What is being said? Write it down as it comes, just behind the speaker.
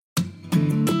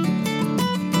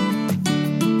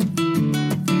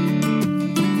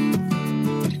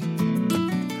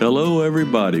Hello,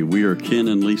 everybody. We are Ken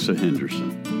and Lesa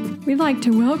Henderson. We'd like to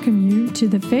welcome you to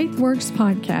the Faith Works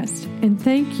podcast, and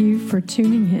thank you for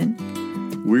tuning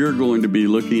in. We are going to be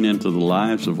looking into the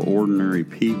lives of ordinary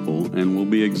people, and we'll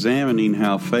be examining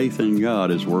how faith in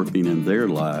God is working in their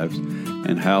lives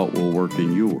and how it will work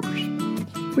in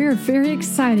yours. We are very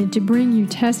excited to bring you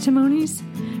testimonies,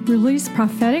 release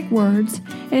prophetic words,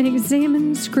 and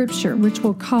examine Scripture, which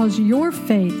will cause your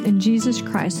faith in Jesus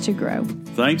Christ to grow.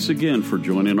 Thanks again for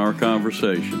joining our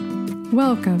conversation.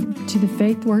 Welcome to the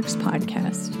Faith Works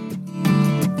podcast.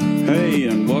 Hey,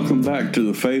 and welcome back to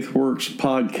the Faith Works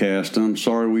podcast. I'm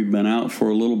sorry we've been out for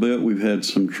a little bit. We've had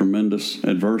some tremendous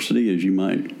adversity, as you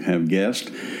might have guessed,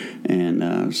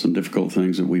 and some difficult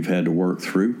things that we've had to work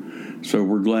through. So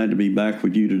we're glad to be back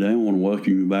with you today. I want to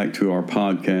welcome you back to our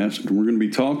podcast. We're going to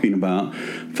be talking about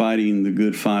fighting the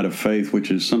good fight of faith,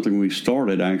 which is something we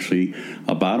started actually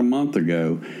about a month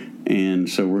ago. And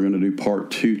so we're going to do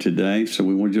part 2 today. So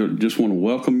we just want to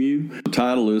welcome you. The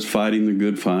title is Fighting the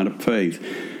Good Fight of Faith.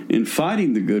 In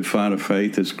fighting the good fight of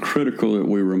faith, it's critical that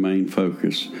we remain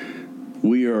focused.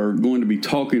 We are going to be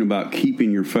talking about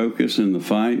keeping your focus in the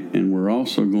fight, and we're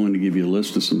also going to give you a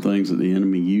list of some things that the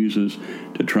enemy uses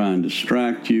to try and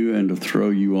distract you and to throw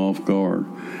you off guard.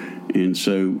 And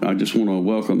so I just want to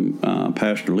welcome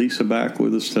Pastor Lesa back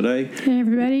with us today. Hey,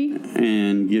 everybody.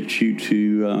 And get you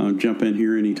to jump in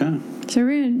here anytime. So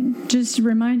we're going to just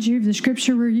remind you of the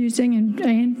scripture we're using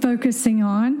and focusing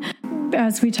on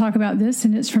as we talk about this,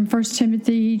 and it's from 1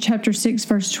 Timothy chapter 6,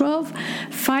 verse 12.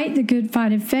 Fight the good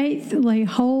fight of faith, lay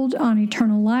hold on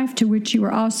eternal life, to which you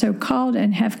were also called,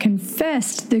 and have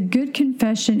confessed the good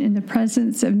confession in the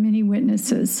presence of many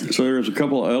witnesses. So there's a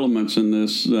couple of elements in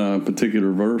this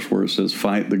particular verse where it says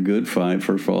fight the good fight.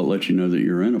 First of all, it lets you know that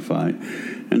you're in a fight.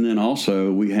 And then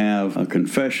also we have a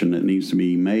confession that needs to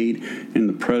be made in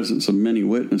the presence of many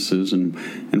witnesses.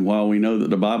 And while we know that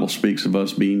the Bible speaks of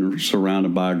us being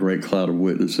surrounded by a great cloud of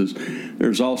witnesses,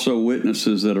 there's also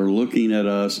witnesses that are looking at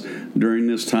us during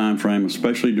this time frame,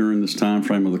 especially during this time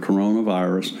frame of the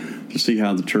coronavirus, to see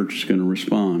how the church is going to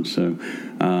respond. So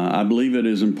I believe it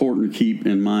is important to keep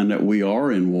in mind that we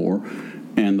are in war.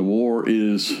 And the war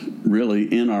is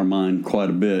really in our mind quite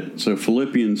a bit. So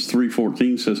Philippians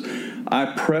 3:14 says, I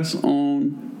press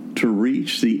on to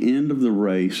reach the end of the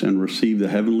race and receive the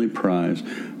heavenly prize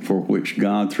for which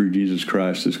God through Jesus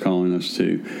Christ is calling us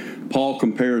to. Paul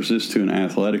compares this to an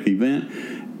athletic event.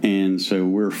 And so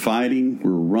we're fighting,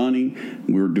 we're running,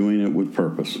 we're doing it with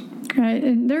purpose. Right,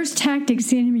 and there's tactics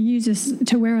the enemy uses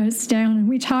to wear us down, and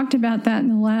we talked about that in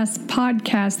the last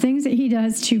podcast, things that he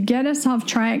does to get us off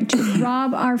track, to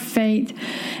rob our faith,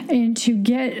 and to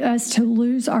get us to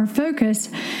lose our focus.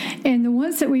 And the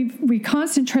ones that we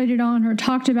concentrated on or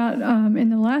talked about in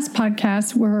the last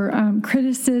podcast were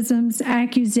criticisms,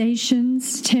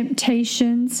 accusations,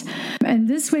 temptations, and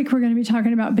this week we're going to be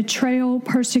talking about betrayal,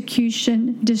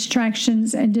 persecution,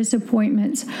 distractions, and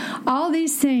disappointments. All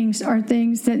these things are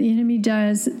things that the enemy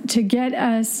does to get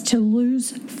us to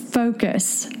lose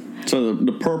focus. So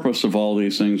the purpose of all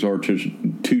these things are to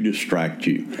distract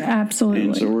you. Absolutely.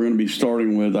 And so we're going to be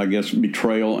starting with, I guess,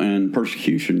 betrayal and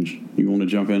persecution. You want to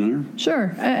jump in there?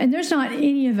 Sure. And there's not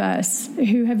any of us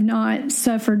who have not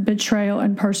suffered betrayal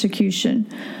and persecution.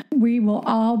 We will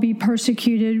all be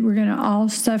persecuted. We're going to all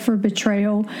suffer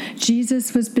betrayal.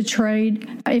 Jesus was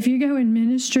betrayed. If you go in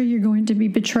ministry, you're going to be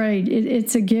betrayed.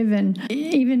 It's a given.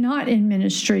 Even not in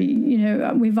ministry,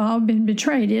 we've all been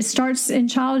betrayed. It starts in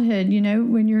childhood,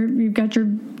 when you've got your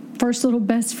first little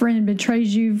best friend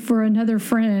betrays you for another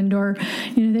friend, or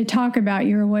they talk about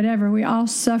you or whatever. We all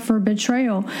suffer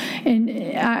betrayal. And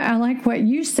I like what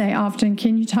you say often.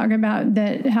 Can you talk about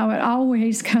that, how it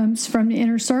always comes from the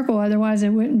inner circle, otherwise it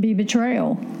wouldn't be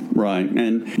betrayal? Right.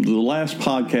 And the last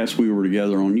podcast we were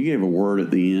together on, you gave a word at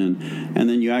the end, and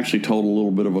then you actually told a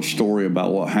little bit of a story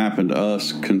about what happened to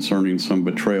us concerning some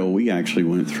betrayal we actually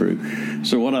went through.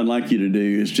 So what I'd like you to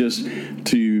do is just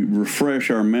to refresh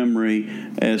our memory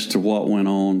as to what went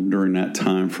on during that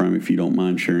time frame, if you don't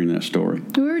mind sharing that story.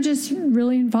 We were just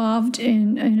really involved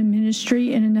in a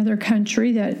ministry in another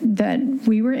country that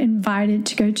we were invited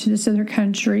to go to this other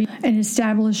country and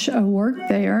establish a work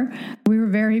there. We were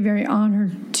very, very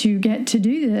honored to get to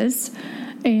do this.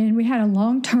 And we had a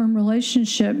long-term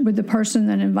relationship with the person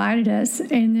that invited us.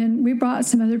 And then we brought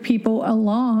some other people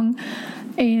along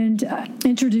and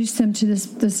introduced them to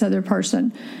this other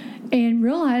person. And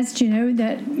realized,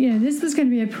 that, this was going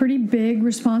to be a pretty big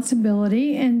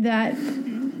responsibility, and that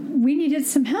we needed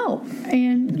some help.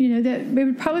 And, that it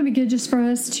would probably be good just for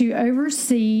us to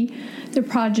oversee the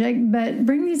project, but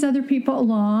bring these other people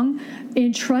along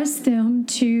and trust them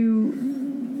to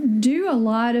do a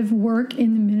lot of work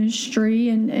in the ministry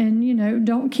and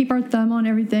don't keep our thumb on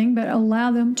everything, but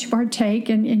allow them to partake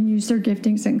and use their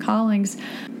giftings and callings.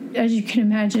 As you can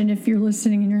imagine, if you're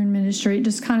listening and you're in ministry, it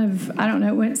just kind of,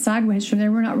 it went sideways from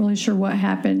there. We're not really sure what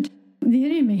happened. The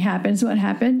enemy happens what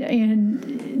happened,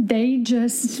 and they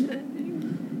just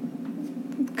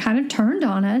kind of turned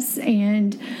on us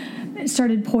and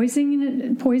started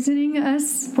poisoning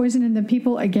us, poisoning the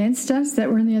people against us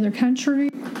that were in the other country.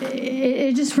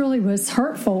 It just really was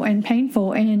hurtful and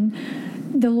painful, and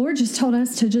the Lord just told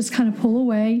us to just kind of pull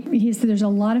away. He said there's a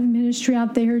lot of ministry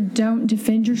out there. Don't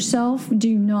defend yourself.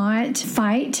 Do not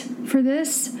fight for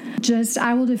this. Just,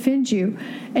 I will defend you.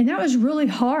 And that was really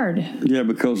hard. Yeah,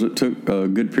 because it took a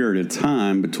good period of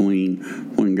time between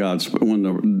when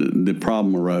the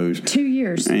problem arose. 2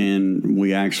 years. And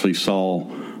we actually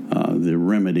saw the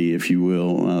remedy, if you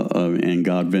will, and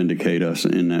God vindicate us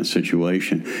in that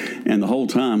situation. And the whole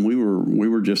time we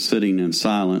were just sitting in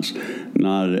silence.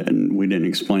 We didn't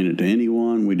explain it to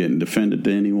anyone. We didn't defend it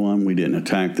to anyone. We didn't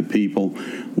attack the people.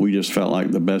 We just felt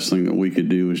like the best thing that we could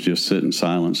do was just sit in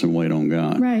silence and wait on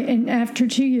God. Right. And after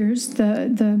 2 years,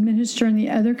 the minister in the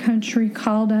other country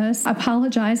called us,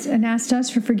 apologized, and asked us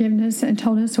for forgiveness and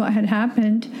told us what had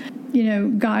happened.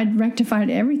 God rectified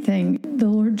everything. The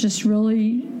Lord just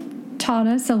really taught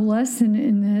us a lesson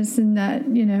in this, and that,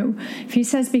 if he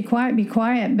says be quiet, be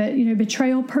quiet. But,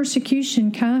 betrayal,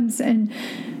 persecution comes, and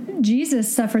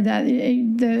Jesus suffered that.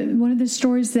 One of the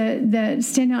stories that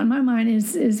stand out in my mind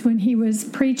is when he was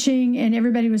preaching and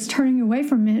everybody was turning away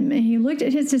from him, and he looked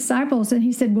at his disciples and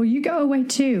he said, will you go away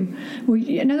too?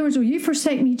 In other words, will you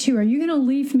forsake me too? Are you going to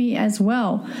leave me as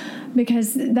well?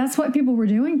 Because that's what people were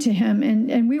doing to him.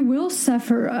 And we will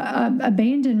suffer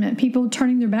abandonment, people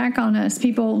turning their back on us,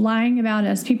 people lying about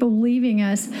us, people leaving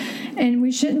us. And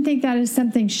we shouldn't think that is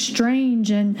something strange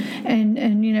and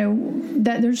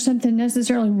that there's something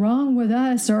necessarily wrong with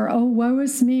us, or, oh, woe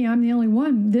is me, I'm the only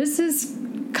one. This is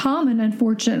common,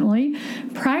 unfortunately.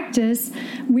 Practice,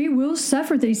 we will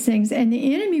suffer these things. And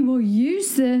the enemy will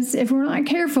use this if we're not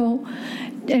careful.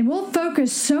 And we'll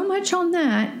focus so much on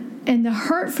that and the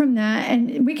hurt from that,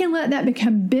 and we can let that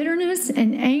become bitterness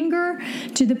and anger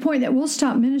to the point that we'll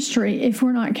stop ministry if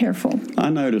we're not careful.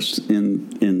 I noticed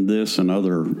in this and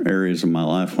other areas of my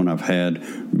life when I've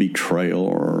had betrayal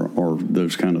or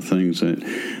those kind of things that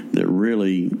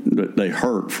really they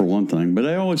hurt, for one thing, but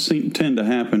they always tend to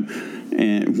happen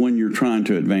and when you're trying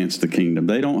to advance the kingdom.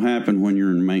 They don't happen when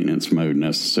you're in maintenance mode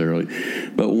necessarily,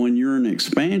 but when you're in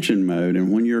expansion mode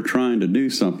and when you're trying to do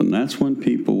something, that's when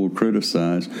people will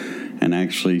criticize. And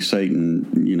actually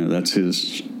Satan, that's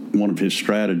one of his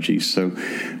strategies. So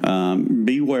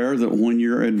beware that when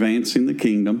you're advancing the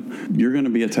kingdom, you're going to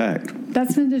be attacked.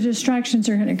 That's when the distractions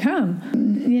are going to come.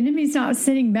 The enemy's not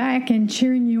sitting back and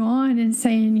cheering you on and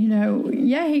saying,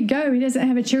 yay, go. He doesn't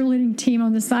have a cheerleading team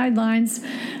on the sidelines,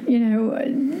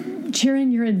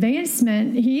 cheering your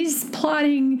advancement. He's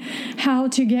plotting how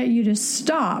to get you to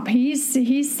stop.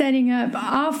 He's setting up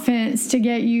offense to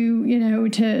get you,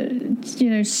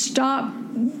 to stop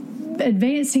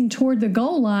advancing toward the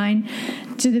goal line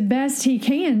to the best he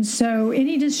can. So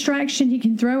any distraction he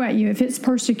can throw at you, if it's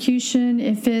persecution,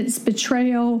 if it's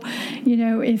betrayal,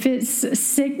 if it's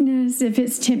sickness, if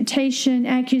it's temptation,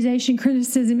 accusation,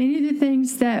 criticism, any of the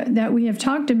things that we have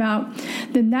talked about,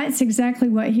 then that's exactly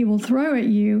what he will throw at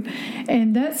you.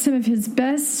 And that's some of his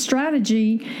best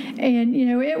strategy. And,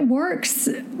 it works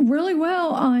really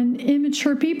well on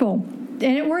immature people.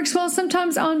 And it works well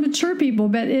sometimes on mature people,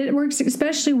 but it works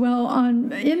especially well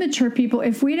on immature people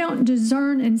if we don't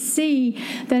discern and see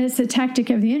that it's a tactic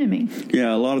of the enemy.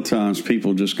 Yeah, a lot of times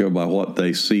people just go by what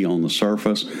they see on the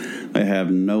surface. They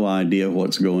have no idea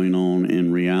what's going on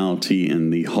in reality in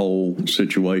the whole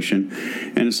situation.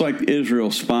 And it's like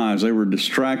Israel's spies. They were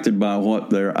distracted by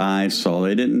what their eyes saw.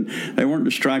 They weren't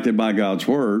distracted by God's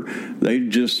word. They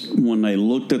just, when they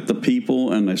looked at the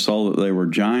people and they saw that they were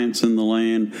giants in the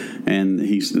land, and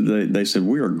they said,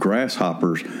 we are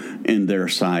grasshoppers in their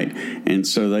sight. And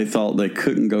so they thought they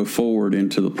couldn't go forward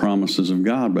into the promises of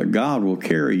God. But God will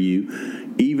carry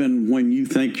you even when you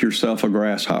think yourself a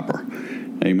grasshopper.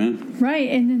 Amen. Right.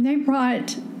 And then they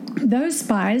brought those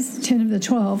spies, 10 of the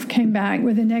 12, came back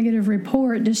with a negative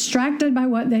report, distracted by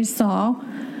what they saw,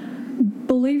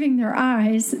 believing their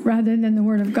eyes rather than the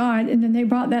word of God. And then they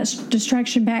brought that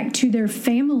distraction back to their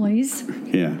families.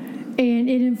 Yeah. And and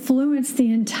it influenced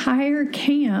the entire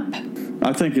camp.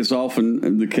 I think it's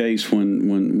often the case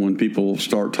when people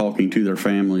start talking to their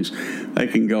families, they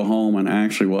can go home and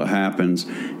actually what happens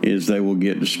is they will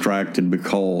get distracted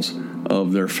because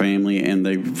of their family, and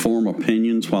they form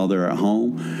opinions while they're at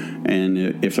home,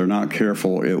 and if they're not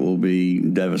careful, it will be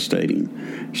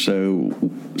devastating.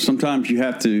 So sometimes you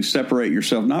have to separate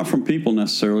yourself, not from people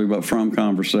necessarily, but from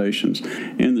conversations.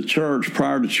 In the church,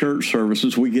 prior to church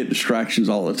services, we get distractions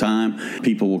all the time.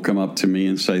 People will come up to me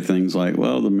and say things like,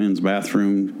 well, the men's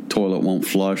bathroom toilet won't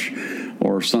flush,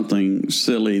 or something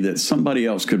silly that somebody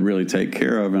else could really take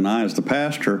care of. And I, as the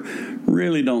pastor,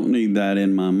 really don't need that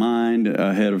in my mind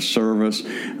ahead of service,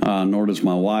 nor does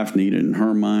my wife need it in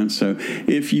her mind. So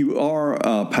if you are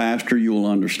a pastor, you will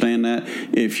understand that.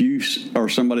 If you are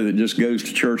somebody that just goes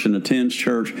to church and attends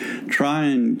church, try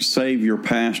and save your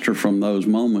pastor from those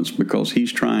moments, because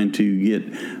he's trying to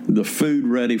get the food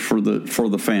ready for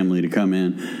the family to come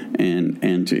in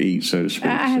and to eat, so to speak.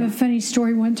 I have a funny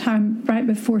story. One time right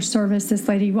before service, this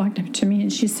lady walked up to me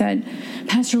and she said,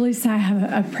 Pastor Lesa, I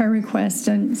have a prayer request.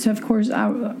 And so, of course,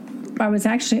 I was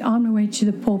actually on my way to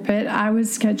the pulpit. I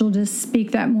was scheduled to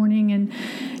speak that morning, and,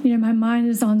 my mind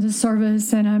is on the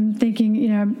service, and I'm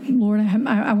thinking, Lord,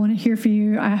 I want to hear from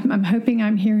you. I'm hoping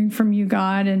I'm hearing from you,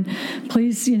 God, and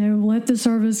please, let the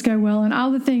service go well, and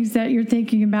all the things that you're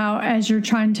thinking about as you're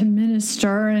trying to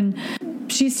minister. And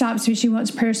she stops me. She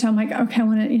wants prayer. So I'm like, okay, I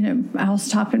want to, I'll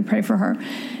stop and pray for her.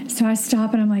 So I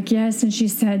stop and I'm like, yes. And she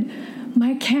said,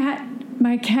 my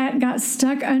cat got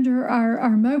stuck under our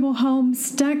mobile home,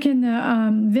 stuck in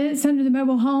the vents under the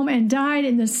mobile home, and died.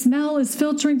 And the smell is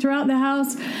filtering throughout the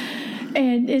house.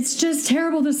 And it's just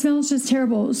terrible. The smell is just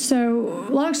terrible. So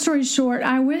long story short,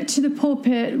 I went to the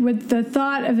pulpit with the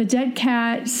thought of a dead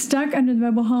cat stuck under the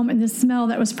mobile home and the smell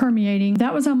that was permeating.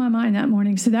 That was on my mind that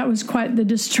morning. So that was quite the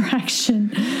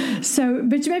distraction. So,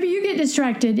 but maybe you get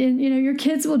distracted, and, your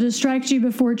kids will distract you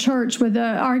before church with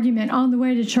an argument on the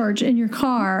way to church in your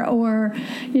car, or,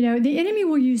 the enemy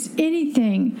will use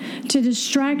anything to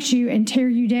distract you and tear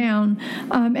you down.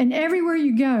 And everywhere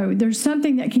you go, there's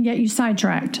something that can get you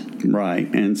sidetracked. Right,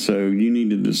 and so you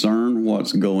need to discern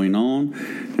what's going on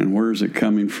and where is it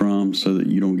coming from, so that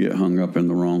you don't get hung up in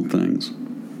the wrong things.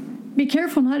 Be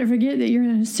careful not to forget that you're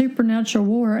in a supernatural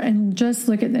war and just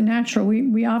look at the natural.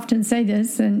 We often say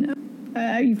this, and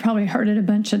you've probably heard it a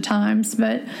bunch of times,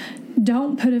 but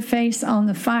don't put a face on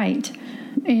the fight.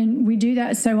 And we do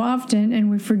that so often, and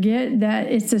we forget that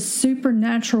it's a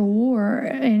supernatural war,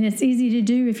 and it's easy to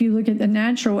do if you look at the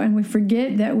natural, and we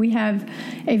forget that we have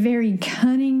a very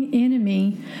cunning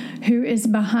enemy who is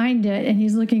behind it, and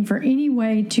he's looking for any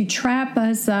way to trap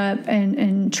us up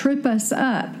and trip us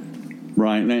up.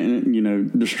 Right,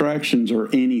 and distractions are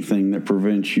anything that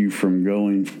prevents you from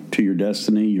going to your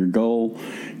destiny, your goal,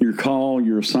 your call,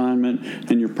 your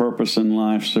assignment, and your purpose in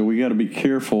life. So we got to be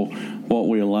careful what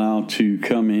we allow to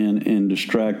come in and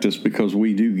distract us, because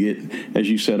we do get, as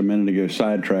you said a minute ago,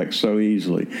 sidetracked so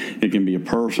easily. It can be a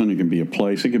person, it can be a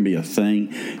place, it can be a thing,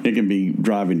 it can be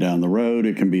driving down the road,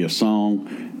 it can be a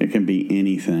song, it can be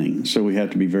anything. So we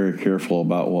have to be very careful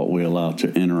about what we allow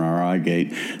to enter our eye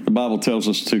gate. The Bible tells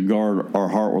us to guard our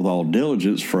heart with all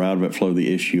diligence, for out of it flow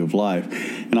the issue of life.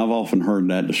 And I've often heard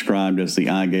that described as the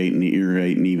eye gate and the ear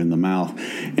gate and even the mouth.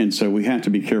 And so we have to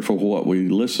be careful what we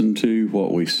listen to,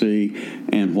 what we see,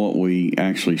 and what we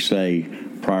actually say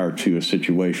prior to a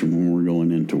situation when we're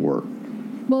going into work.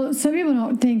 Well, some people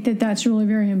don't think that that's really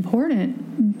very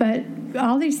important, but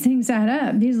all these things add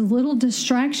up. These little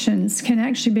distractions can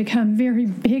actually become very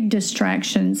big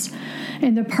distractions.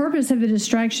 And the purpose of the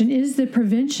distraction is the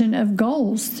prevention of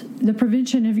goals, the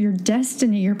prevention of your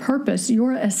destiny, your purpose,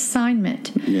 your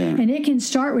assignment. Yeah. And it can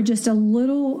start with just a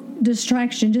little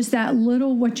distraction, just that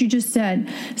little, what you just said,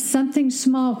 something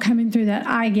small coming through that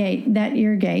eye gate, that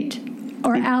ear gate,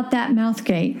 or out that mouth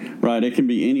gate. Right. It can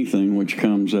be anything which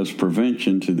comes as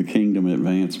prevention to the kingdom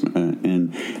advancement.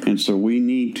 And so we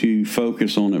need to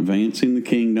focus on advancing the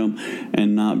kingdom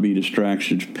and not be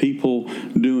distracted. People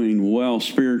doing well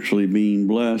spiritually, being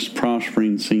blessed,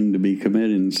 prospering, seem to be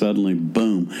committed, and suddenly,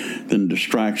 boom, then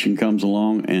distraction comes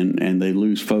along, and they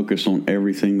lose focus on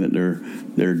everything that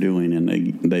they're doing, and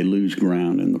they lose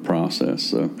ground in the process.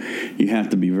 So you have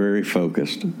to be very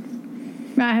focused.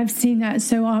 I have seen that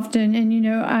so often, and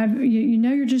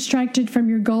you're distracted from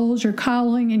your goals, your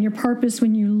calling, and your purpose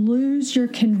when you lose your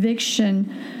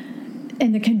conviction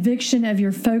and the conviction of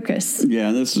your focus.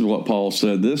 Yeah, this is what Paul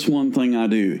said. This one thing I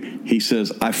do, he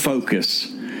says, I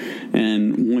focus.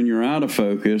 And when you're out of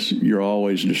focus, you're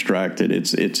always distracted.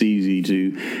 It's easy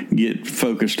to get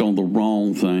focused on the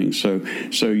wrong thing. So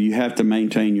you have to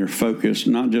maintain your focus,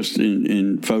 not just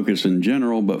in focus in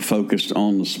general, but focused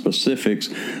on the specifics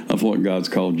of what God's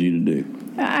called you to do.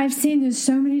 I've seen this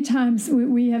so many times.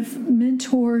 We have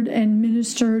mentored and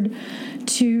ministered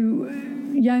to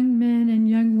young men and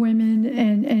young women,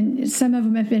 and some of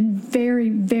them have been very,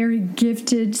 very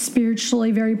gifted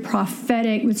spiritually, very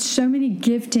prophetic, with so many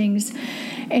giftings,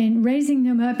 and raising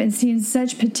them up and seeing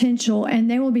such potential,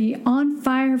 and they will be on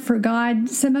fire for God.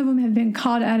 Some of them have been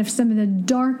called out of some of the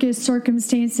darkest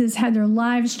circumstances, had their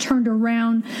lives turned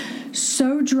around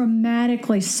so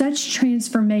dramatically, such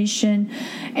transformation,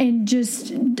 and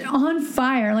just on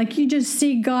fire. Like, you just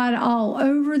see God all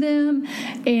over them,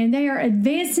 and they are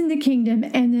advancing the kingdom.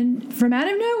 And then from out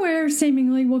of nowhere,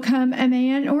 seemingly, will come a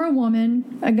man or a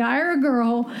woman, a guy or a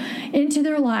girl, into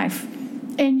their life.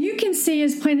 And you can see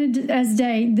as plain as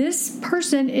day, this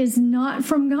person is not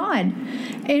from God.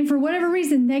 And for whatever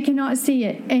reason, they cannot see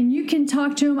it. And you can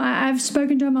talk to them. I've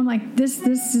spoken to them. I'm like, this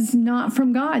is not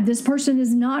from God. This person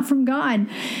is not from God.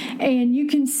 And you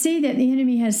can see that the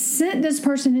enemy has sent this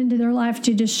person into their life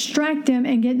to distract them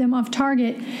and get them off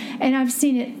target. And I've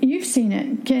seen it. You've seen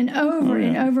it, Ken, over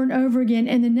and over and over again.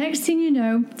 And the next thing you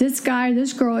know, this guy,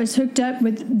 this girl is hooked up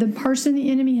with the person the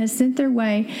enemy has sent their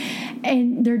way.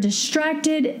 And they're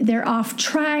distracted, they're off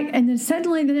track, and then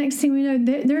suddenly the next thing we know,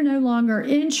 they're no longer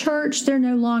in church, they're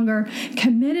no longer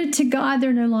committed to God,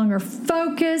 they're no longer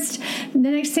focused. The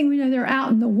next thing we know, they're out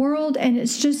in the world, and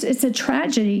it's a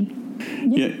tragedy.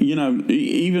 Yeah,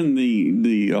 even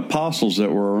the apostles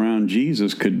that were around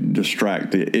Jesus could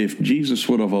distract it. If Jesus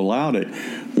would have allowed it,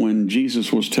 when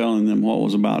Jesus was telling them what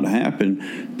was about to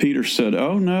happen, Peter said,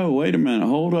 "Oh no, wait a minute,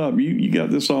 hold up, you got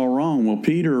this all wrong." Well,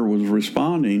 Peter was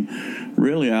responding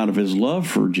really out of his love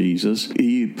for Jesus.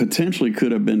 He potentially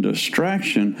could have been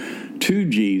distraction to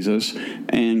Jesus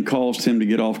and caused him to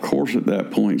get off course at that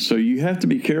point. So you have to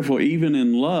be careful. Even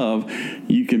in love,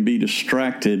 you can be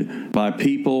distracted by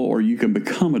people, or you can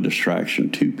become a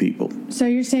distraction to people. So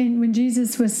you're saying when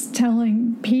Jesus was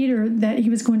telling Peter that he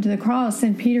was going to the cross,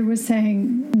 and Peter was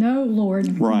saying, "No,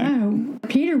 Lord, right. No."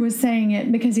 Peter was saying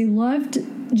it because he loved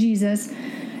Jesus.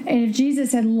 And if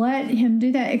Jesus had let him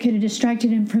do that, it could have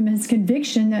distracted him from his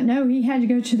conviction that, no, he had to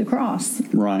go to the cross.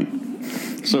 Right.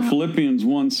 So Philippians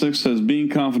 1:6 says, "Being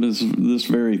confident of this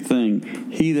very thing,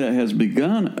 he that has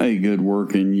begun a good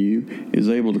work in you is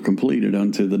able to complete it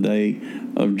unto the day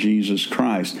of Jesus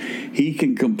Christ." He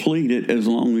can complete it as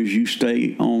long as you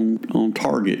stay on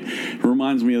target. It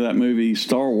reminds me of that movie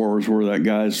Star Wars, where that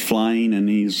guy's flying and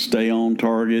he's stay on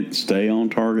target.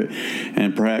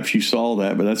 And perhaps you saw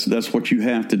that, but that's what you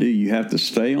have to do. You have to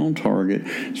stay on target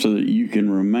so that you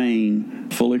can remain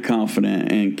fully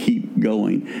confident and keep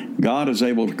going. God is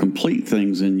able to complete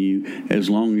things in you as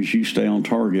long as you stay on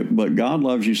target. But God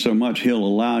loves you so much, He'll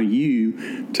allow you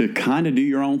to kind of do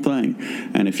your own thing.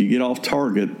 And if you get off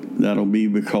target, that'll be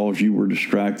because you were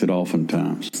distracted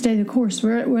oftentimes. Stay the course.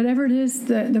 Whatever it is,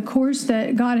 the course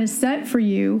that God has set for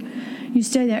you, you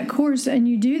stay that course, and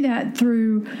you do that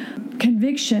through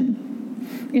conviction.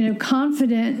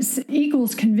 Confidence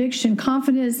equals conviction.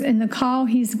 Confidence in the call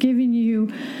He's given you,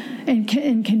 and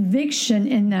conviction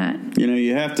in that.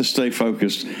 You have to stay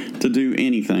focused to do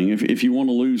anything. If you want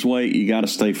to lose weight, you got to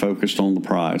stay focused on the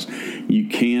prize. You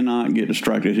cannot get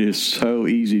distracted. It is so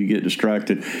easy to get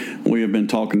distracted. We have been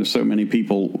talking to so many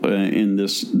people in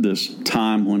this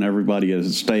time when everybody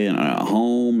is staying at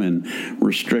home and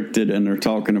restricted, and they're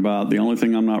talking about the only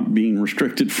thing I'm not being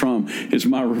restricted from is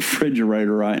my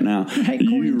refrigerator right now. Right,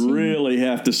 you really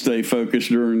have to stay focused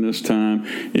during this time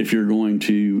if you're going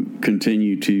to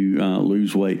continue to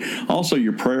lose weight. Also,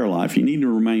 your prayer life. You need to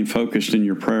remain focused in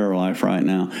your prayer life right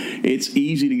now. It's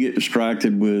easy to get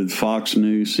distracted with Fox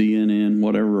News, CNN,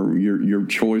 whatever your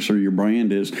choice or your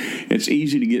brand is. It's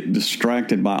easy to get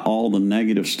distracted by all the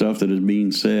negative stuff that is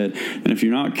being said. And if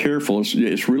you're not careful,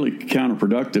 it's really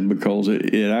counterproductive, because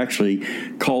it actually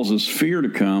causes fear to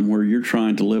come where you're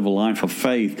trying to live a life of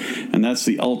faith. And that's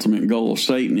the ultimate goal of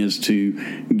Satan, is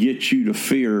to get you to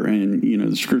fear. And,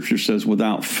 the Scripture says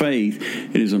without faith,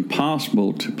 it is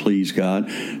impossible to please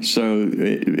God. So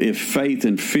if faith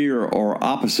and fear are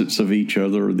opposites of each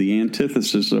other, the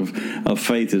antithesis of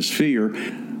faith is fear.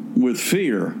 With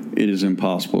fear, it is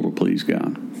impossible to please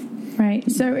God. Right.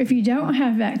 So if you don't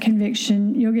have that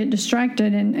conviction, you'll get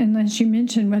distracted. And unless you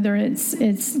mention whether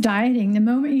it's dieting, the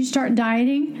moment you start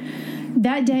dieting,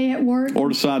 that day at work, or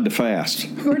decide to fast,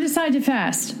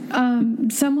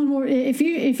 someone will, if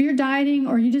you're dieting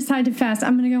or you decide to fast,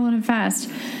 I'm going to go on a fast.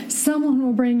 Someone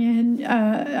will bring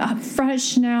in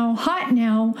fresh now, hot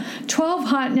now, 12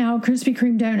 hot now Krispy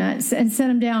Kreme donuts and set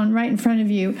them down right in front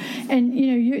of you.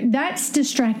 And, that's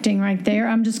distracting right there.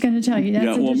 I'm just going to tell you.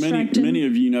 That's many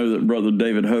of you know that Brother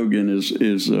David Hogan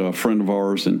is a friend of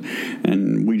ours,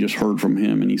 and we just heard from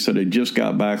him, and he said he just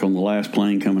got back on the last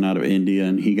plane coming out of India,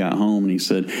 and he got home, and he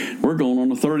said, we're going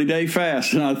on a 30-day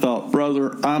fast. And I thought,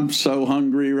 brother, I'm so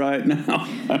hungry right now.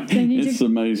 It's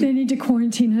amazing. They need to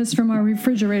quarantine us from our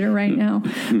refrigerator right now.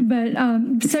 But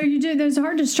so you do, those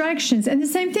are distractions. And the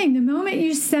same thing, the moment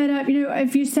you set up,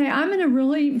 if you say, I'm going to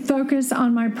really focus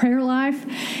on my prayer life,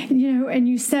 and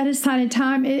you set aside a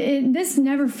time, this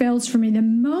never fails for me. The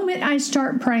moment I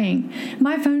start praying,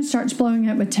 my phone starts blowing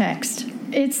up with text.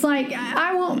 It's like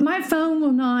my phone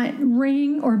will not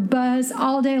ring or buzz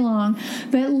all day long,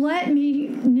 but let me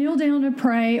kneel down to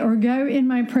pray or go in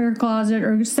my prayer closet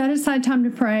or set aside time to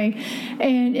pray,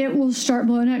 and it will start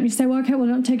blowing up. You say, well, okay,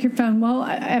 don't take your phone. Well,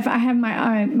 if I have my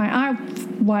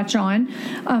iWatch on,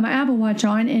 my Apple Watch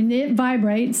on, and it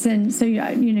vibrates, and so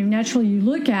naturally you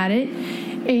look at it,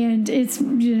 and it's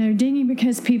dinging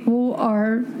because people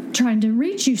are trying to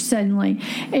reach you suddenly.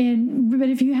 But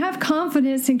if you have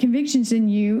confidence and convictions in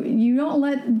you, you don't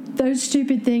let those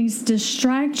stupid things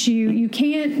distract you. You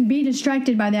can't be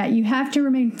distracted by that. You have to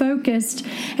remain focused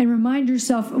and remind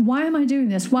yourself, why am I doing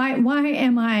this? Why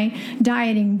am I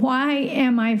dieting? Why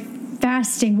am I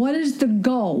fasting? What is the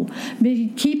goal?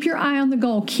 Keep your eye on the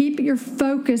goal. Keep your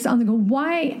focus on the goal.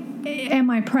 Why am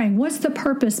I praying? What's the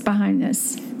purpose behind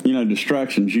this?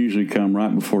 Distractions usually come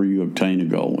right before you obtain a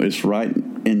goal. It's right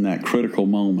in that critical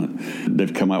moment.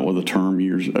 They've come out with a term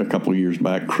a couple of years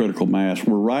back, critical mass.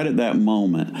 We're right at that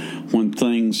moment when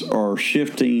things are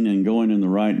shifting and going in the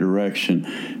right direction,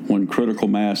 when critical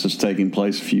mass is taking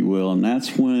place, if you will, and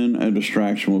that's when a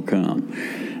distraction will come.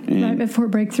 And right before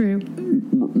breakthrough.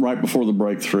 Right before the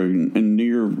breakthrough, and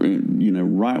near,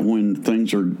 right when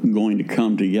things are going to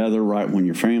come together, right when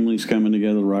your family's coming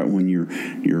together, right when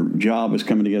your job is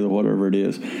coming together, whatever it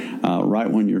is,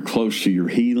 right when you're close to your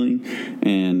healing.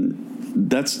 And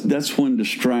that's when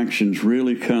distractions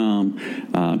really come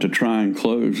to try and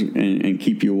close and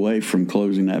keep you away from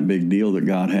closing that big deal that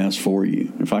God has for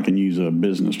you. If I can use a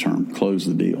business term, close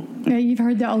the deal. Yeah, you've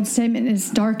heard the old statement,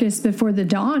 it's darkest before the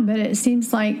dawn, but it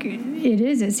seems like it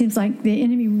is. It seems like the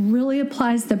enemy really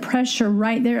applies the pressure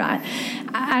right there.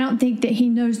 I don't think that he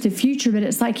knows the future, but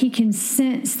it's like he can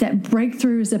sense that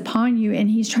breakthrough is upon you, and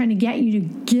he's trying to get you to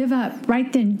give up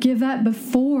right then, give up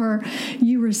before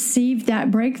you receive that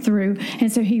breakthrough.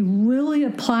 And so he really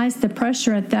applies the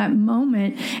pressure at that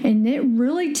moment, and it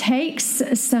really takes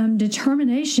some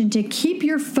determination to keep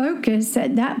your focus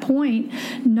at that point,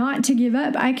 not to give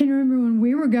up. I can remember when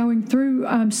we were going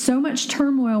through so much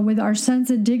turmoil with our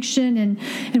son's addiction,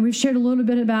 and we've shared a little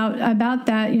bit about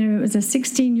that. It was a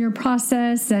 16-year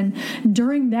process, and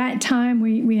during that time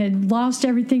we had lost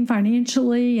everything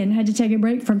financially and had to take a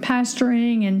break from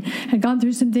pastoring, and had gone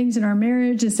through some things in our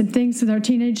marriage and some things with our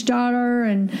teenage daughter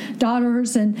and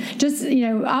daughters, and just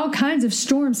all kinds of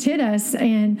storms hit us.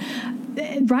 And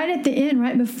right at the end,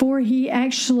 right before he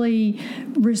actually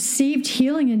received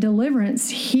healing and deliverance,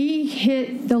 he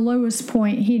hit the lowest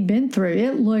point he'd been through.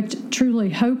 It looked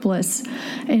truly hopeless.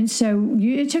 And so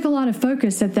it took a lot of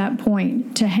focus at that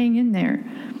point to hang in there.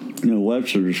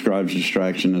 Webster describes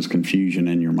distraction as confusion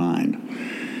in your mind.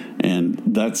 And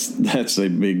that's a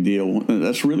big deal.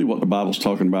 That's really what the Bible's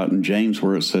talking about in James,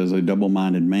 where it says a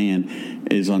double-minded man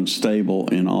is unstable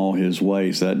in all his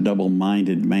ways. That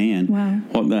double-minded man, wow.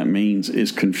 What that means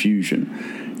is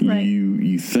confusion. Right.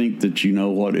 You think that you know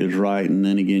what is right, and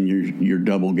then again you're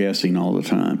double guessing all the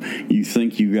time. You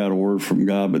think you got a word from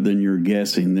God, but then you're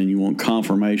guessing. Then you want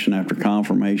confirmation after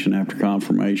confirmation after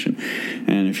confirmation.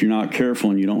 And if you're not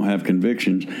careful and you don't have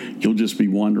convictions, you'll just be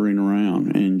wandering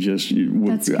around and just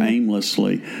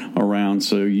aimlessly around.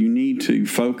 So you need to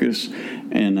focus.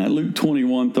 And Luke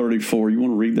 21:34, you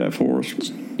want to read that for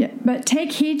us? Yeah. But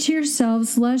take heed to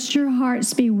yourselves, lest your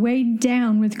hearts be weighed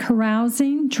down with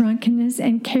carousing, drunkenness,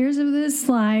 and cares of this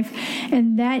life,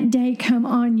 and that day come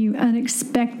on you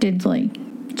unexpectedly.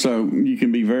 So you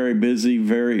can be very busy,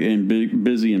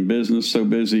 busy in business, so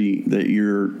busy that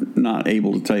you're not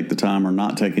able to take the time or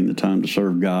not taking the time to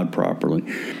serve God properly.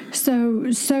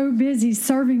 So busy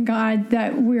serving God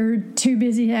that we're too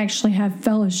busy to actually have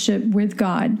fellowship with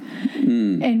God.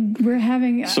 And we're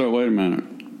having... So wait a minute.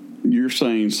 You're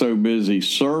saying so busy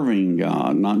serving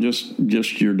God, not just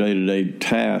your day-to-day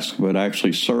task, but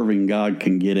actually serving God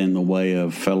can get in the way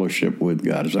of fellowship with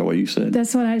God. Is that what you said?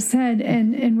 That's what I said.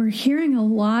 And we're hearing a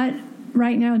lot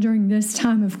right now during this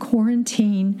time of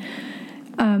quarantine,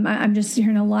 I'm just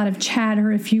hearing a lot of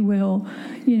chatter, if you will.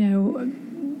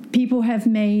 People have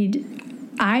made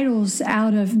idols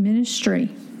out of ministry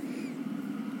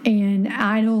and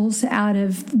idols out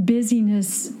of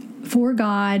busyness for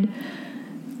God,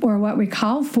 or what we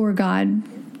call for God.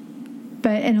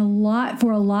 But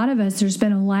for a lot of us, there's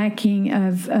been a lacking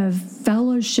of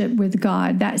fellowship with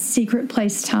God, that secret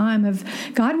place time of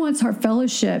God wants our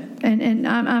fellowship. And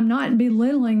I'm not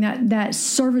belittling that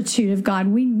servitude of God.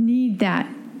 We need that.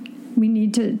 We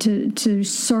need to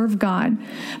serve God.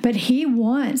 But He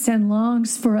wants and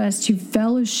longs for us to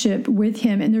fellowship with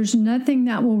Him. And there's nothing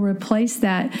that will replace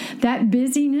that. That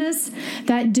busyness,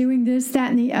 that doing this,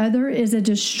 that, and the other is a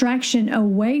distraction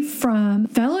away from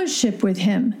fellowship with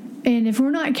Him. And if we're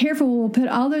not careful, we'll put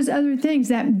all those other things,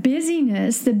 that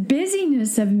busyness, the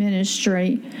busyness of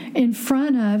ministry, in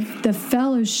front of the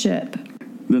fellowship.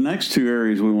 The next two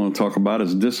areas we want to talk about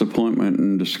is disappointment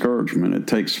and discouragement. It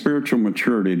takes spiritual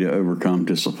maturity to overcome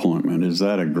disappointment. Is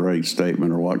that a great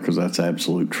statement or what? Because that's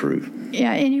absolute truth.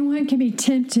 Yeah, anyone can be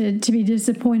tempted to be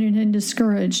disappointed and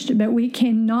discouraged, but we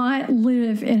cannot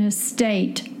live in a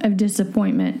state of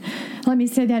disappointment. Let me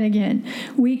say that again.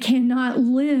 We cannot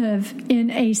live in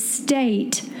a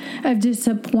state of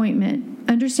disappointment.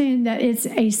 Understand that it's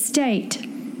a state.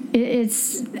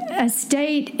 It's a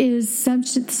state is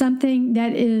something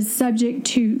that is subject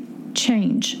to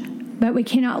change, but we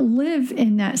cannot live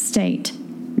in that state.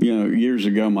 Years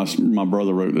ago, my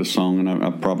brother wrote this song, and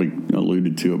I probably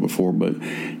alluded to it before, but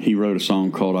he wrote a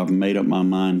song called "I've Made Up My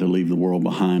Mind to Leave the World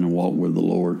Behind and Walk with the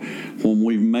Lord." When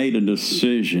we've made a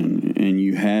decision and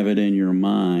you have it in your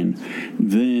mind,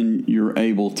 then you're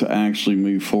able to actually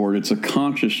move forward. It's a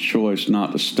conscious choice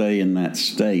not to stay in that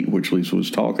state, which Lisa was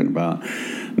talking about,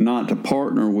 not to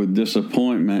partner with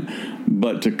disappointment,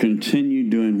 but to continue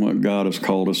doing what God has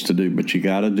called us to do. But you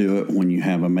got to do it when you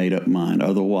have a made-up mind.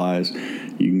 Otherwise,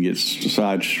 you can get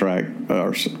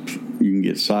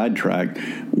sidetracked,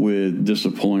 with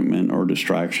disappointment or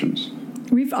distractions.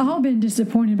 We've all been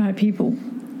disappointed by people,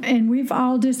 and we've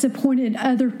all disappointed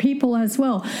other people as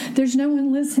well. There's no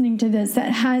one listening to this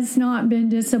that has not been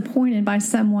disappointed by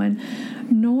someone,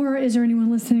 nor is there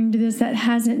anyone listening to this that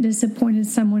hasn't disappointed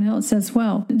someone else as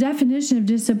well. The definition of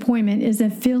disappointment is a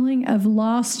feeling of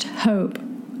lost hope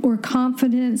or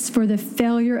confidence for the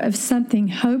failure of something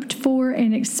hoped for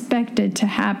and expected to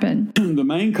happen. The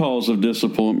main cause of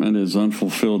disappointment is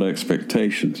unfulfilled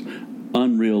expectations,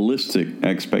 unrealistic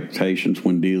expectations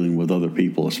when dealing with other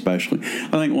people especially. I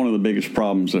think one of the biggest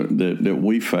problems that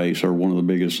we face, or one of the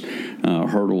biggest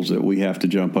hurdles that we have to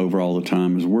jump over all the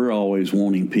time, is we're always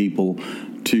wanting people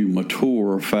to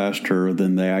mature faster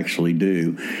than they actually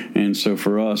do. And so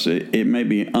for us, it may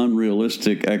be an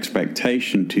unrealistic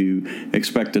expectation to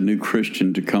expect a new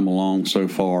Christian to come along so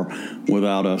far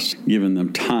without us giving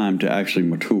them time to actually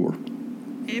mature.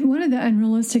 One of the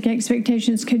unrealistic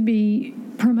expectations could be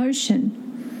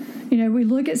promotion. We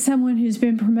look at someone who's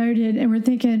been promoted and we're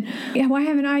thinking, why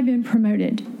haven't I been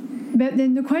promoted? But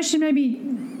then the question may be,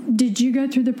 did you go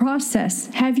through the process?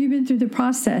 Have you been through the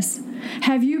process?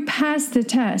 Have you passed the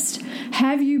test?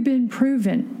 Have you been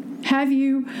proven? Have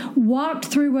you walked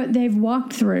through what they've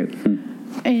walked through?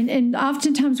 And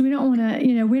oftentimes we don't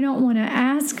want to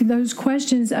ask those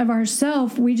questions of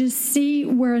ourselves. We just see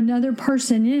where another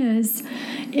person is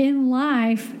in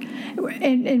life,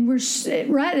 and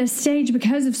we're at a stage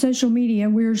because of social media.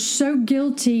 We're so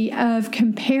guilty of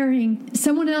comparing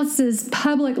someone else's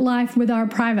public life with our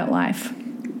private life.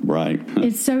 Right.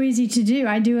 It's so easy to do.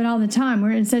 I do it all the time.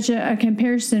 We're in such a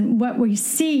comparison. What we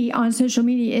see on social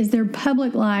media is their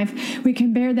public life. We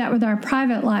compare that with our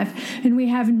private life, and we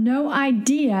have no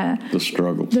idea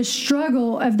the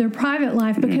struggle of their private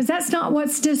life, because that's not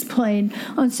what's displayed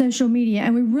on social media.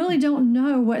 And we really don't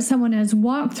know what someone has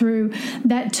walked through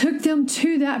that took them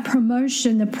to that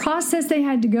promotion, the process they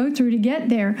had to go through to get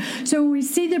there. So when we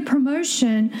see the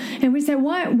promotion and we say,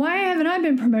 why haven't I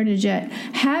been promoted yet?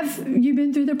 Have you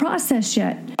been through the process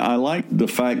yet? I like the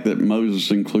fact that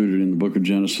Moses included in the book of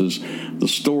Genesis the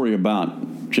story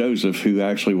about Joseph, who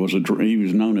actually he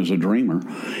was known as a dreamer,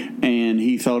 and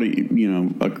he thought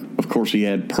of course he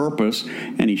had purpose,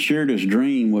 and he shared his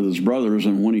dream with his brothers,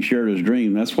 and when he shared his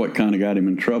dream, that's what kind of got him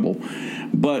in trouble.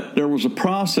 But there was a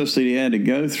process that he had to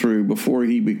go through before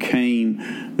he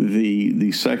became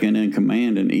the second in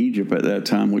command in Egypt at that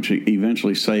time, which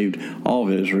eventually saved all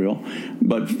of Israel.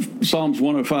 But Psalms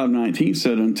 105:19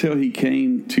 said, until he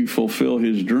came to fulfill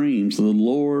his dreams, the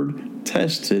Lord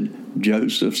tested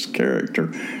Joseph's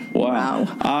character. Wow.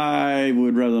 I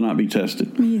would rather not be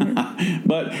tested. Me either.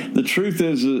 But the truth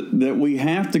is that we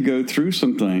have to go through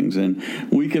some things, and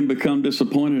we can become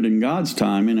disappointed in God's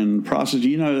timing and in the process.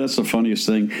 That's the funniest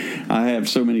thing. I have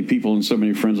so many people and so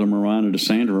many friends. I'm reminded of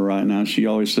Sandra right now. She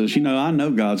always says, I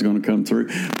know God's going to come through,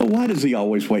 but why does he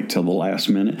always wait till the last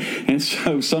minute? And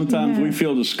so sometimes we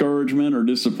feel discouragement or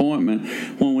disappointment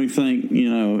when we think,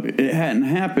 it hadn't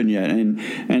happened yet.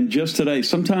 And just today,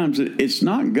 sometimes it's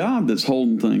not God that's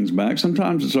holding things back.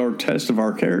 Sometimes it's our test of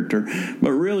our character.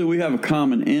 But really, we have a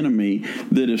common enemy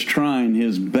that is trying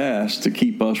his best to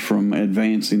keep us from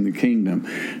advancing the kingdom.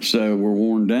 So we're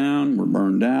worn down, we're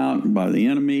burned out by the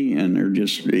enemy, and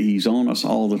he's on us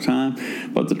all the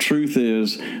time. But the truth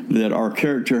is that our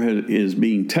character is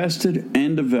being tested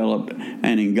and developed,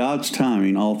 and in God's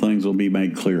timing, all things will be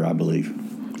made clear, I believe.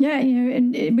 Yeah,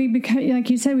 and we become, like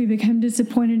you said, we become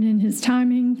disappointed in his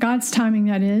timing, God's timing,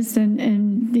 that is,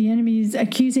 and the enemy's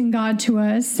accusing God to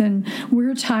us, and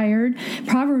we're tired.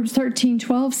 Proverbs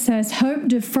 13:12 says, hope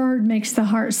deferred makes the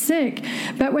heart sick,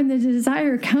 but when the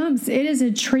desire comes, it is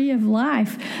a tree of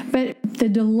life. But the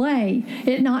delay,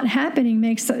 it not happening,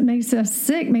 makes us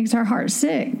sick, makes our heart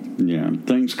sick. Yeah,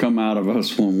 things come out of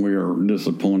us when we are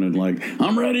disappointed, like,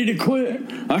 I'm ready to quit.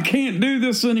 I can't do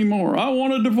this anymore. I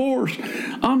want a divorce.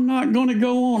 I'm not going to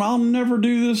go on. I'll never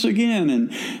do this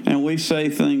again. And we say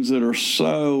things that are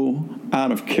so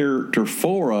out of character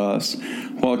for us,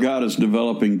 while God is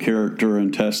developing character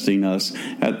and testing us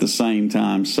at the same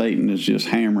time. Satan is just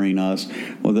hammering us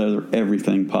with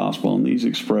everything possible. And these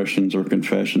expressions or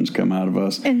confessions come out of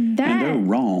us, and they're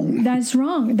wrong. That's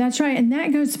wrong. That's right. And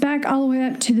that goes back all the way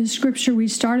up to the scripture we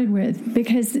started with.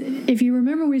 Because if you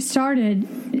remember, we started,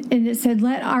 and it said,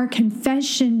 let our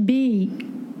confession be.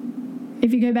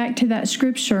 If you go back to that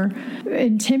scripture,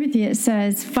 in Timothy it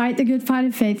says, fight the good fight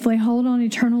of faith, lay hold on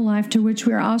eternal life, to which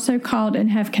we are also called,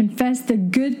 and have confessed the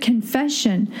good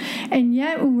confession. And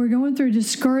yet when we're going through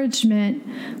discouragement,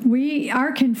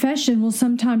 our confession will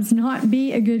sometimes not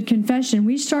be a good confession.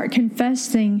 We start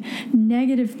confessing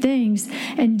negative things,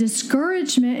 and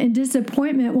discouragement and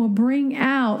disappointment will bring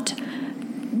out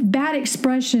bad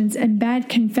expressions and bad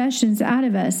confessions out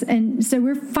of us. And so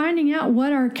we're finding out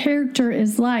what our character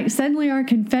is like. Suddenly our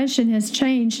confession has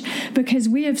changed because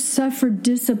we have suffered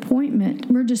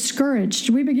disappointment. We're discouraged.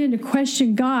 We begin to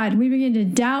question God. We begin to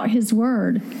doubt his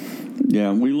word.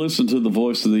 Yeah, we listen to the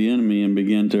voice of the enemy and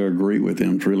begin to agree with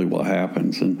him. It's really what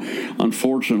happens. And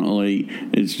unfortunately,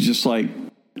 it's just like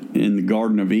in the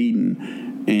Garden of Eden,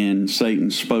 and Satan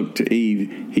spoke to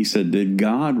Eve. He said, did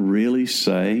God really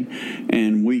say?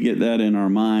 And we get that in our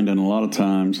mind, and a lot of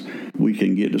times we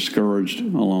can get discouraged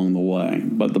along the way.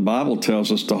 But the Bible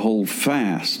tells us to hold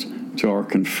fast to our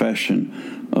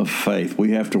confession of faith.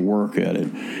 We have to work at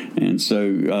it. And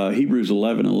so Hebrews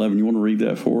 11:11, you want to read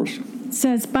that for us? It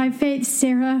says, by faith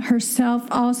Sarah herself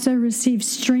also received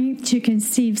strength to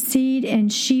conceive seed,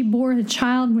 and she bore a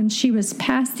child when she was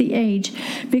past the age,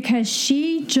 because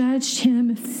she judged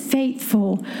him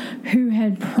faithful who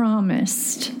had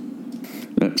promised.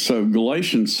 So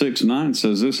Galatians 6:9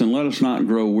 says this, and let us not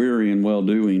grow weary in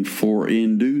well-doing, for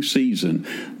in due season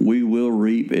we will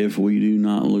reap if we do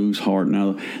not lose heart.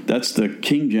 Now, that's the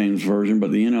King James Version,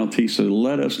 but the NLT says,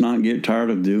 let us not get tired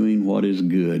of doing what is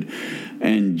good.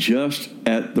 And just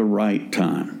at the right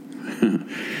time,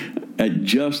 at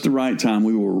just the right time,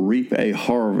 we will reap a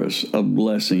harvest of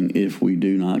blessing if we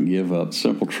do not give up. The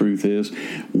simple truth is,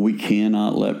 we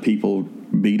cannot let people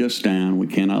beat us down. We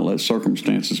cannot let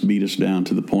circumstances beat us down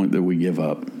to the point that we give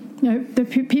up. No, the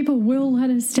people will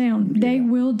let us down. They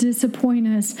will disappoint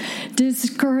us.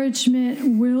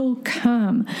 Discouragement will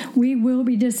come. We will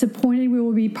be disappointed. We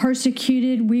will be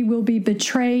persecuted. We will be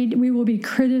betrayed. We will be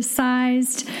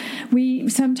criticized. We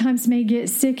sometimes may get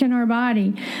sick in our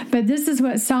body. But this is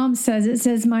what Psalm says. It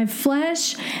says, my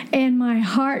flesh and my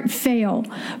heart fail,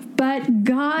 but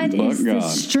God is the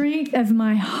strength of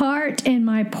my heart and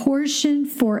my portion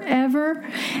forever.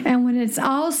 And when it's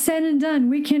all said and done,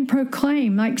 we can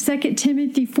proclaim, like 2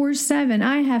 Timothy 4:7,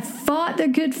 I have fought the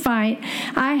good fight.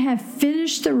 I have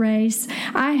finished the race.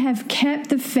 I have kept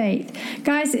the faith.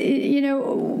 Guys,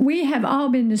 we have all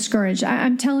been discouraged.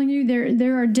 I'm telling you,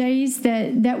 there are days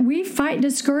that we fight fight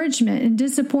discouragement and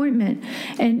disappointment.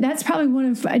 And that's probably one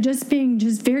of, just being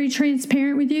just very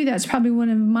transparent with you, that's probably one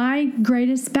of my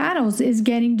greatest battles, is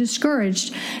getting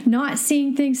discouraged, not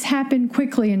seeing things happen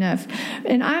quickly enough.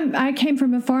 And I came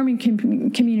from a farming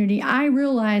community. I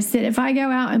realized that if I go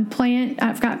out and plant,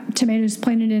 I've got tomatoes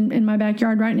planted in my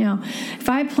backyard right now. If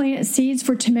I plant seeds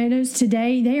for tomatoes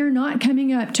today, they are not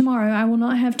coming up tomorrow. I will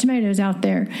not have tomatoes out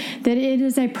there. That it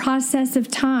is a process of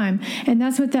time. And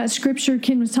that's what that scripture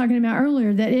Ken was talking about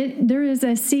earlier, that there is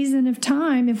a season of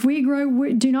time. If we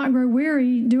do not grow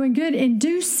weary doing good, in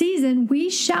due season we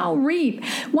shall reap.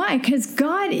 Why? Because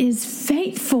God is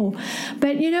faithful.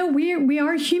 But we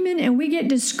are human, and we get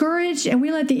discouraged, and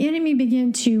we let the enemy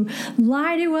begin to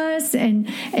lie to us, and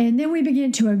then we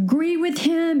begin to agree with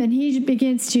him, and he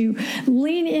begins to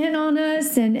lean in on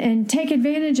us and take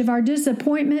advantage of our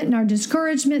disappointment and our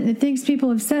discouragement and the things people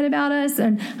have said about us.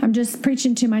 And I'm just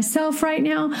preaching to myself right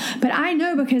now, but I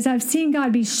know, because I've seen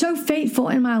God be so faithful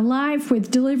in my life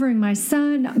with delivering my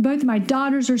son. Both my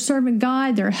daughters are serving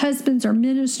God. Their husbands are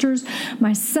ministers.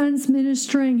 My son's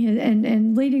ministering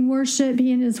and leading worship,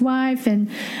 he and his wife, and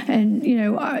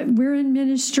we're in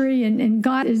ministry, and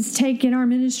God is taking our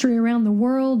ministry around the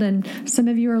world, and some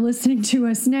of you are listening to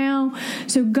us now.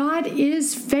 So God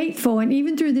is faithful, and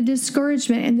even through the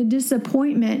discouragement and the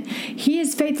disappointment, he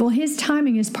is faithful. His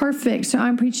timing is perfect. So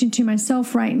I'm preaching to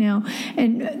myself right now.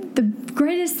 And the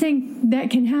greatest thing that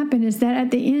can happen is that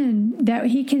at the end, that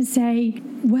he can say,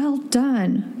 "Well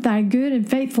done, thy good and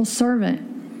faithful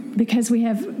servant," because we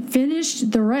have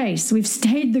finished the race. We've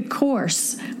stayed the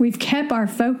course. We've kept our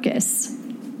focus.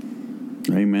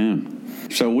 Amen.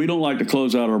 So we don't like to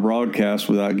close out our broadcast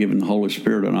without giving the Holy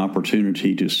Spirit an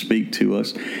opportunity to speak to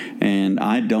us. And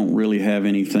I don't really have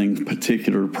anything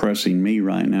particular pressing me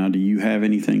right now. Do you have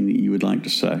anything that you would like to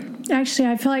say? Actually,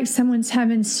 I feel like someone's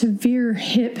having severe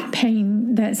hip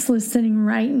pain that's listening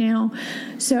right now.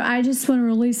 So I just want to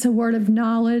release a word of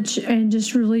knowledge and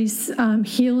just release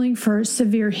healing for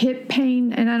severe hip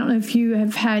pain. And I don't know if you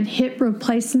have had hip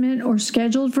replacement or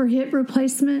scheduled for hip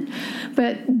replacement,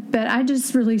 but I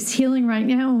just release healing right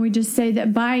now. And we just say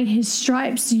that by his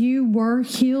stripes you were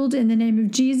healed in the name of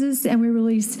Jesus. And we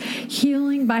release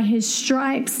healing by his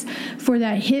stripes for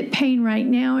that hip pain right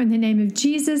now in the name of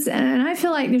Jesus. And I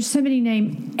feel like there's somebody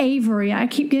named Avery. I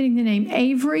keep getting the name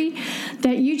Avery,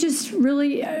 that you just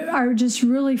really are just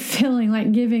really feeling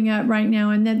like giving up right now.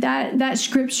 And that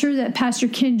scripture that Pastor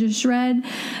Ken just read,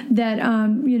 that,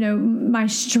 my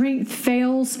strength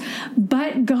fails,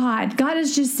 but God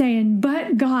is just saying,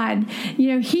 but God,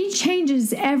 he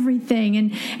changes everything.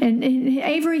 And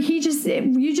Avery, you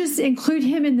just include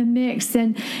him in the mix.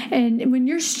 And when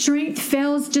your strength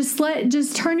fails,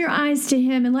 just turn your eyes to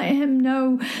him and let him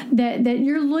know that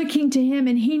you're looking to him,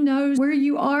 and he knows where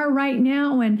you are right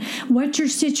now and what your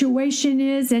situation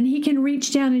is, and he can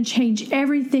reach down and change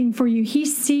everything for you. He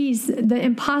sees the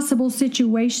impossible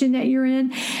situation that you're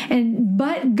in,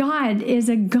 but God is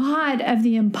a God of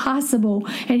the impossible,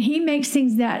 and he makes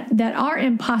things that are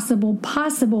impossible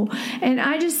possible. And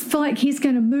I just feel like he's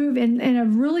going to move in a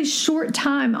really short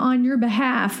time on your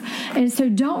behalf. And so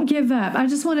don't give up. I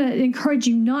just want to encourage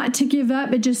you not to give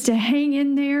up, but just to hang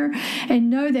in there and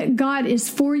know that God is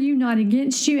for you, not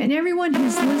against you. And everyone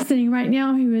who's listening right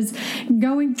now who is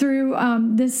going through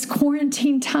this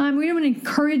quarantine time, we want to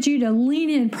encourage you to lean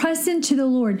in, press into the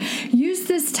Lord. Use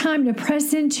this time to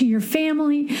press into your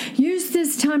family. Use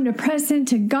this time to press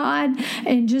into God,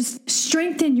 and just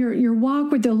strengthen your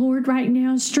walk with the Lord right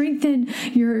now. Strengthen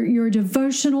your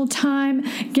devotional time.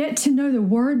 Get to know the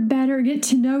Word better. Get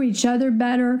to know each other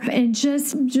better. And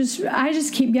I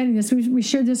just keep getting this. We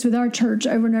shared this with our church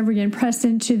over and over again. Press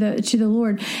into the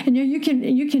Lord. And you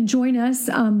can join us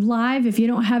live if you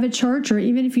don't have a church, or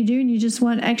even if you do and you just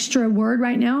want extra word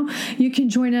right now. You can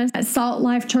join us at Salt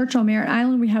Life Church on Merritt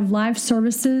Island. We have live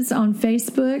services on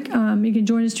Facebook. You can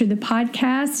join us through the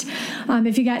podcast.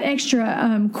 If you got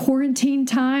extra quarantine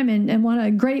time and want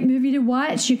a great movie to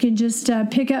watch, you can just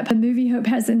pick up a movie, Hope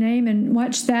Has a Name, and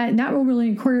watch that. And that will really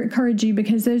encourage you,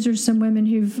 because those are some women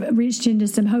who've reached into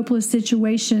some hopeless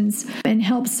situations and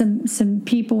helped some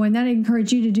people. And that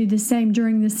encourage you to do the same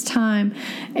during this time.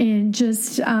 And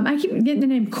just, I keep getting the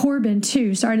name Corbin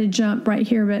too. Sorry to jump right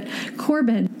here, but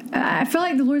Corbin, I feel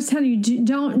like the Lord's telling you,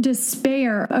 don't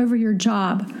despair over your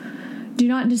job. Do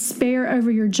not despair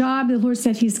over your job. The Lord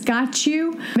said He's got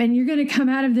you, and you're going to come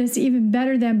out of this even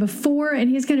better than before, and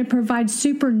He's going to provide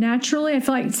supernaturally. I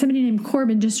feel like somebody named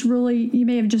Corbin you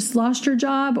may have just lost your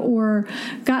job or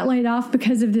got laid off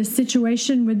because of this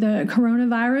situation with the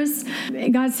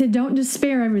coronavirus. God said, don't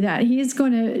despair over that. He is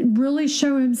going to really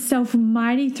show Himself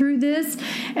mighty through this,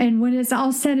 and when it's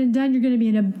all said and done, you're going to be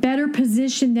in a better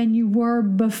position than you were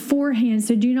beforehand.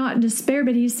 So do not despair.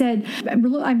 But He said,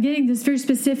 I'm getting this very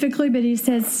specifically, but He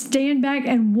says, stand back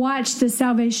and watch the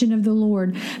salvation of the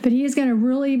Lord. But He is going to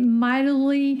really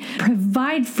mightily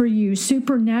provide for you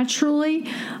supernaturally.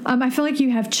 I feel like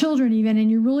you have children even, and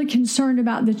you're really concerned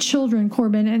about the children,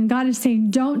 Corbin. And God is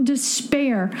saying, don't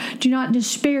despair. Do not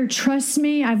despair. Trust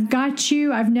me. I've got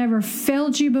you. I've never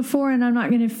failed you before, and I'm not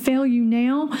going to fail you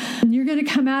now. And you're going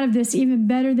to come out of this even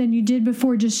better than you did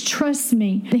before. Just trust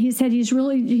me. He said He's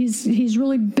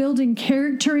really building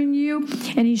character in you,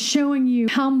 and He's showing you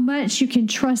how much you can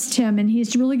trust Him, and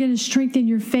He's really going to strengthen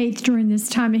your faith during this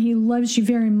time, and He loves you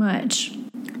very much.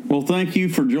 Well, thank you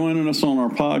for joining us on our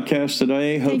podcast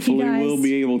today. Hopefully we'll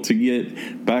be able to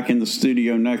get back in the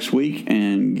studio next week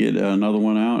and get another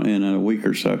one out in a week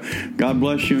or so. God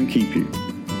bless you and keep you.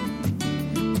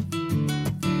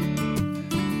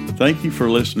 Thank you for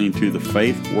listening to the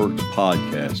Faith Works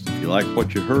podcast. If you like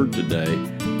what you heard today,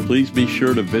 please be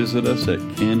sure to visit us at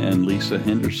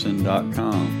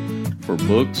KenandLisaHenderson.com for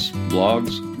books,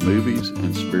 blogs, movies,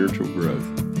 and spiritual growth.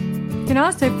 You can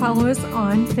also follow us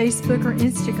on Facebook or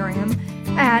Instagram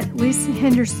at Lisa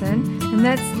Henderson, and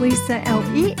that's Lisa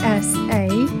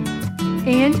Lesa,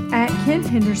 and at Ken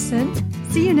Henderson.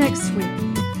 See you next week.